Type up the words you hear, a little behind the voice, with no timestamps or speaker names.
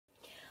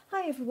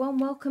Hi everyone,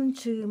 welcome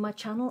to my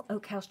channel,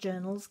 Oak House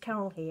Journals.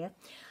 Carol here.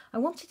 I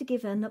wanted to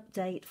give an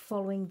update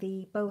following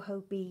the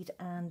boho bead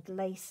and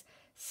lace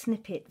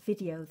snippet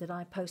video that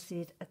I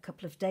posted a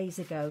couple of days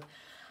ago.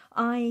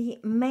 I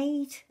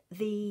made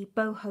the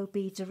boho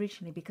beads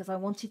originally because I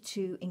wanted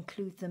to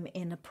include them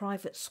in a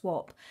private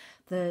swap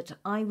that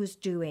I was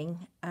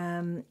doing,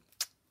 and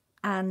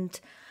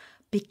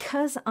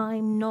because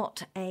I'm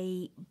not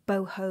a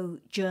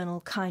boho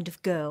journal kind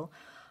of girl,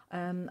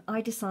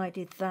 I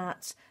decided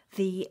that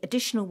the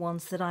additional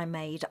ones that I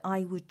made,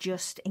 I would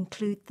just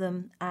include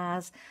them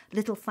as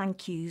little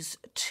thank yous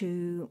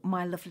to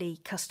my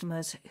lovely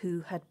customers who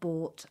had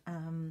bought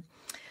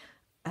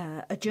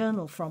a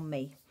journal from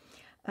me.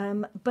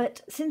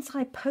 But since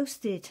I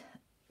posted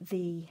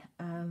the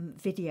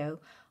video,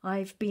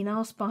 I've been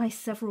asked by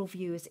several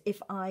viewers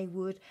if I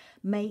would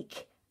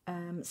make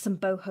some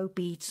boho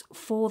beads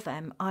for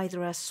them,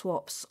 either as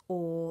swaps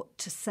or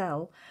to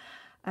sell.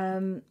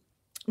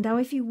 Now,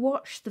 if you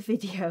watch the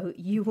video,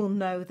 you will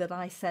know that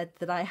I said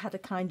that I had a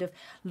kind of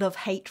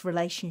love-hate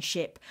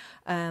relationship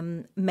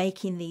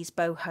making these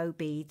boho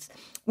beads.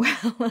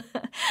 Well,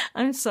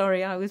 I'm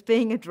sorry, I was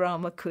being a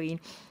drama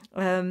queen.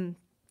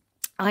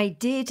 I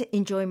did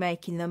enjoy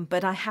making them,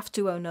 but I have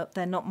to own up,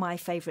 they're not my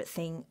favourite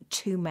thing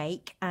to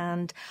make,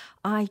 and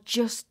I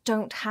just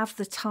don't have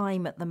the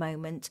time at the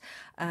moment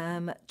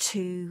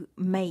to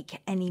make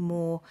any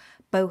more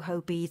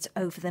boho beads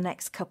over the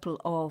next couple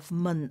of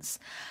months.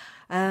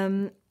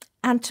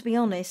 And to be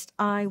honest,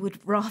 I would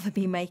rather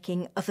be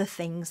making other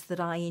things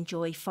that I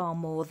enjoy far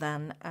more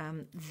than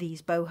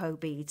these boho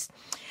beads.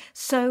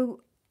 So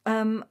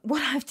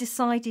what I've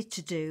decided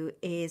to do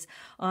is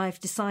I've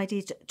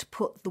decided to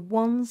put the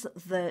ones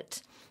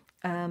that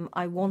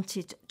I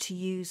wanted to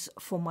use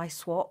for my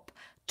swap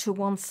to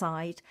one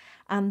side,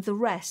 and the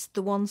rest,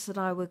 the ones that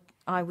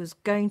I was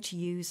going to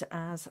use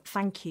as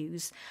thank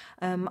yous,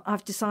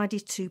 I've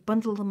decided to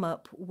bundle them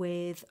up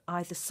with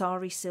either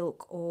sari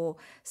silk or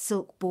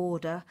silk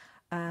border,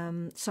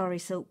 sari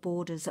silk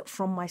borders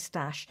from my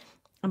stash,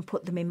 and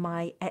put them in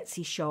my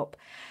Etsy shop.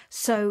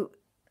 So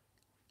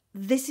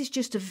this is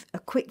just a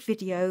quick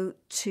video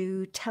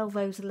to tell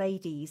those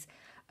ladies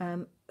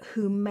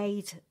who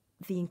made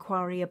the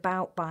inquiry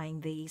about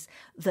buying these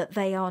that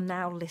they are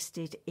now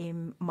listed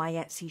in my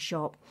Etsy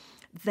shop.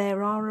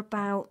 There are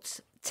about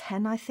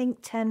 10, I think,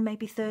 10,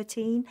 maybe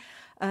 13,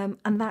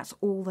 and that's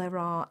all there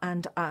are,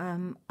 and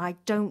I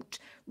don't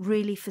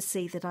really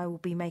foresee that I will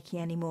be making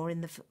any more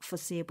in the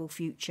foreseeable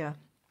future.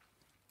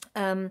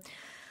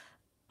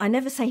 I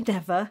never say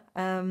never,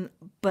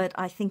 but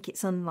I think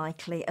it's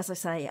unlikely. As I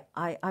say,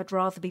 I'd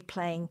rather be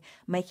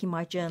making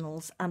my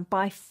journals, and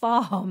by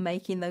far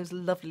making those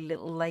lovely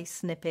little lace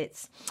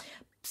snippets.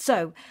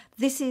 So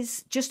this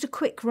is just a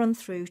quick run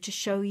through to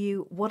show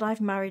you what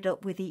I've married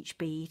up with each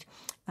bead,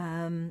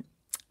 and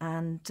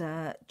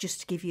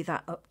just to give you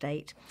that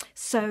update.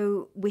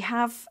 So we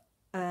have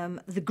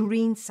the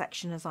green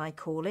section, as I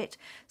call it.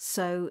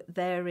 So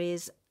there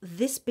is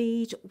this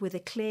bead with a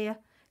clear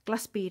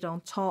glass bead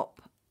on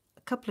top,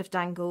 a couple of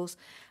dangles,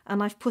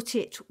 and I've put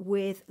it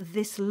with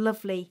this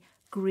lovely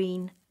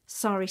green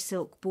sari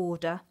silk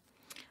border,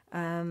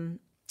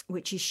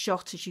 which is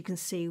shot, as you can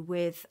see,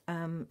 with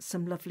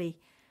some lovely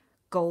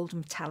gold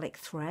metallic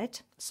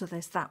thread. So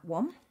there's that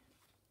one.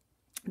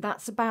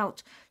 That's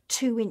about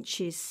 2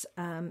 inches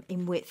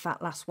in width,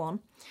 that last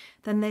one.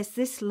 Then there's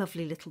this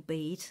lovely little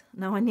bead.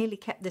 Now, I nearly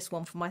kept this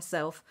one for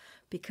myself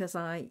because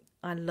I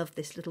love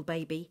this little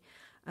baby.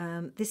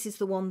 This is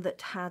the one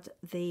that had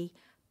the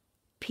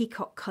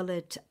peacock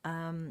coloured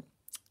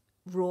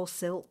raw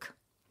silk,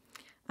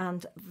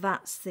 and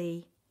that's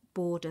the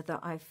border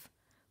that I've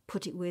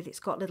put it with. It's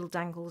got little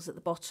dangles at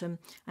the bottom,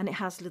 and it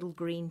has little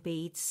green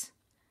beads,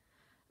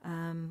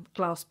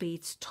 glass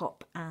beads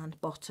top and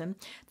bottom.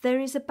 There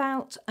is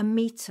about a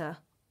metre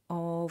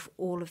of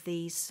all of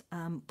these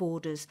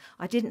borders.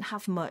 I didn't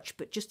have much,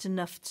 but just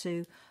enough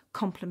to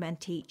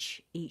complement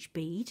each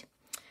bead.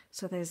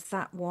 So there's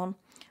that one,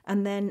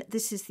 and then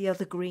this is the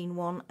other green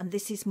one, and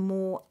this is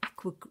more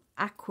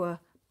aqua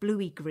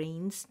bluey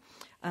greens.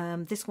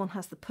 This one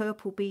has the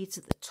purple beads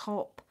at the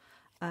top.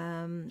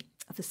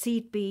 The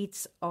seed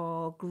beads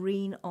are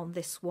green on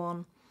this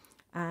one,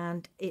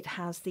 and it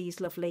has these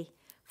lovely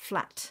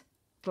flat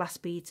glass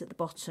beads at the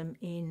bottom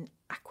in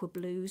aqua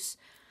blues,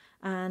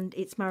 and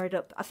it's married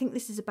up. I think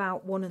this is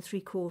about 1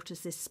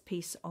 3/4, this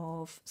piece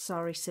of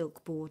sari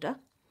silk border.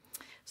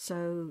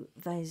 So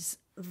there's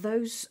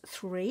those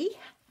three.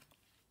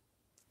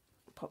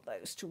 Pop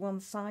those to one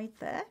side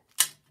there.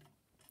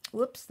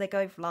 Whoops, they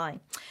go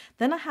flying.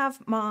 Then I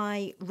have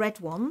my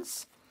red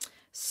ones.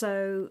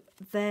 So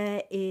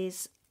there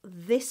is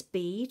this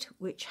bead,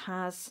 which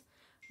has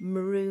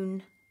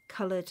maroon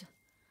coloured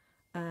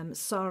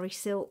sari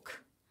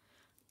silk,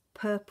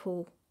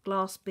 purple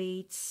glass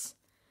beads,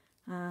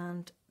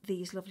 and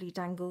these lovely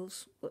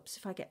dangles. Whoops,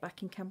 if I get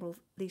back in camera,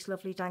 these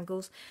lovely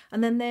dangles.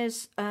 And then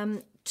there's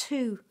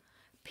 2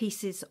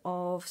 pieces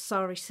of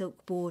sari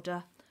silk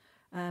border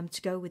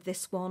to go with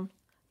this one.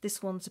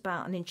 This one's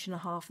about 1.5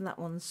 inches, and that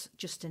one's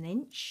just 1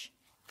 inch.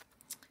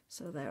 So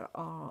So there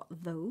are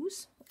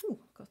those. Oh,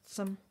 got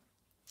some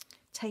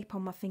tape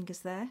on my fingers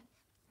there.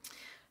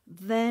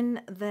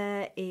 Then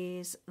there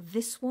is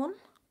this one.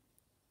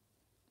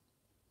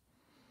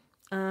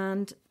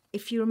 And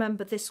if you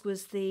remember, this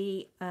was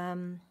the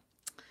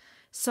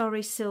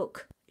sari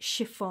silk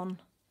chiffon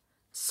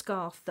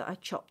scarf that I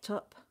chopped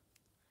up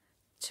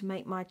to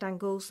make my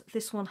dangles.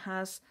 This one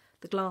has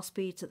the glass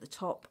beads at the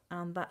top,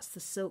 and that's the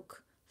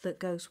silk that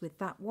goes with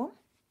that one.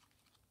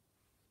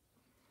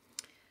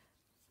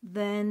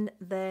 Then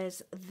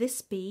there's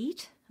this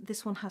bead.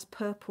 This one has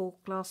purple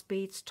glass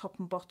beads top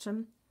and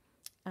bottom,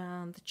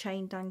 and the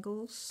chain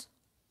dangles.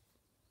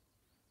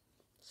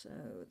 So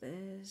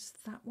there's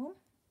that one.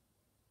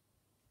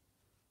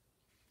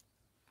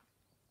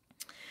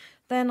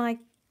 Then I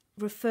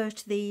refer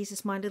to these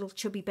as my little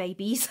chubby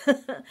babies.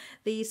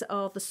 These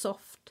are the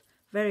soft,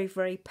 very,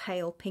 very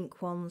pale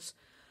pink ones.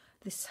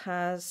 This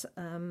has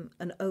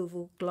an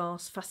oval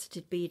glass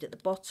faceted bead at the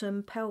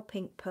bottom, pale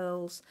pink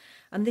pearls,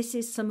 and this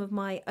is some of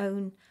my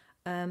own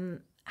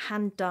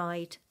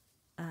hand-dyed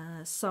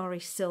sari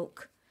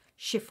silk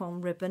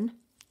chiffon ribbon.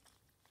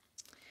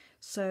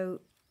 So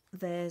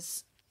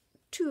there's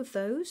 2 of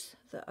those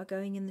that are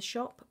going in the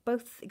shop,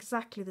 both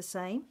exactly the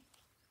same.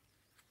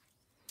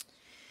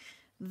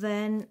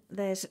 Then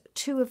there's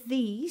 2 of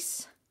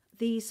these.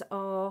 These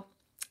are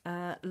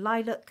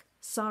lilac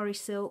sari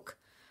silk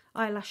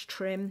eyelash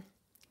trim,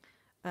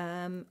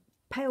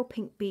 pale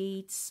pink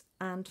beads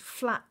and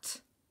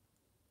flat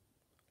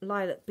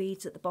lilac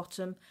beads at the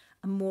bottom,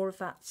 and more of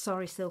that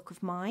sari silk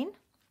of mine,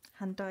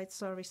 hand-dyed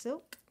sari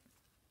silk.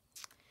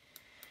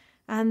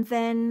 And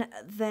then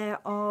there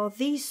are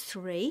these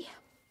 3,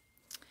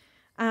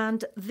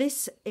 and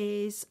this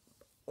is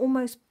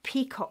almost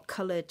peacock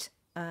coloured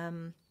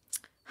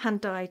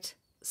hand-dyed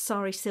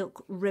sari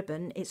silk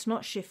ribbon. It's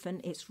not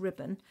chiffon, it's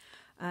ribbon.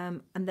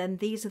 And then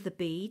these are the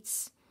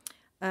beads.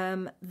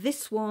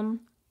 This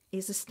one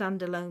is a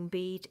standalone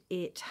bead.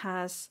 It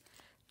has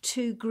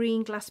 2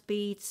 green glass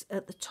beads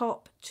at the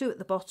top, 2 at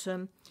the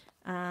bottom,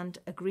 and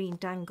a green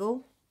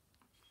dangle.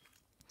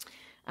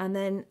 And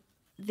then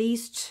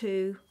these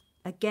 2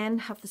 again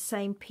have the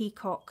same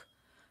peacock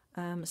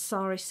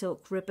sari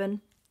silk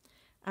ribbon,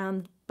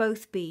 and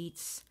both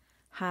beads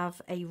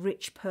have a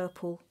rich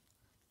purple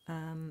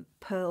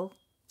pearl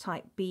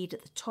type bead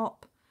at the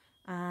top,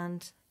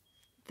 and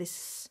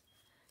this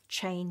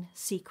chain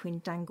sequin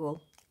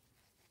dangle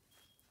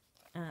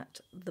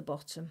at the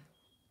bottom.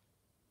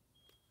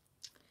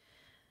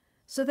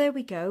 So there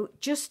we go,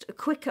 just a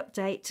quick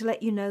update to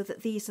let you know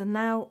that these are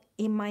now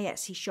in my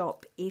Etsy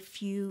shop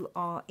if you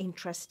are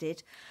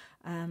interested,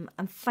 and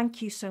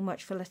thank you so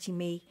much for letting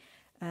me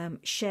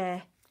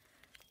share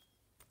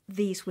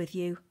these with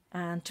you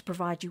and to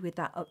provide you with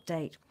that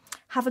update.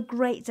 Have a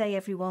great day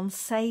everyone,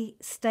 stay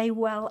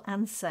well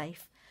and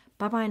safe.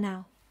 Bye bye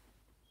now.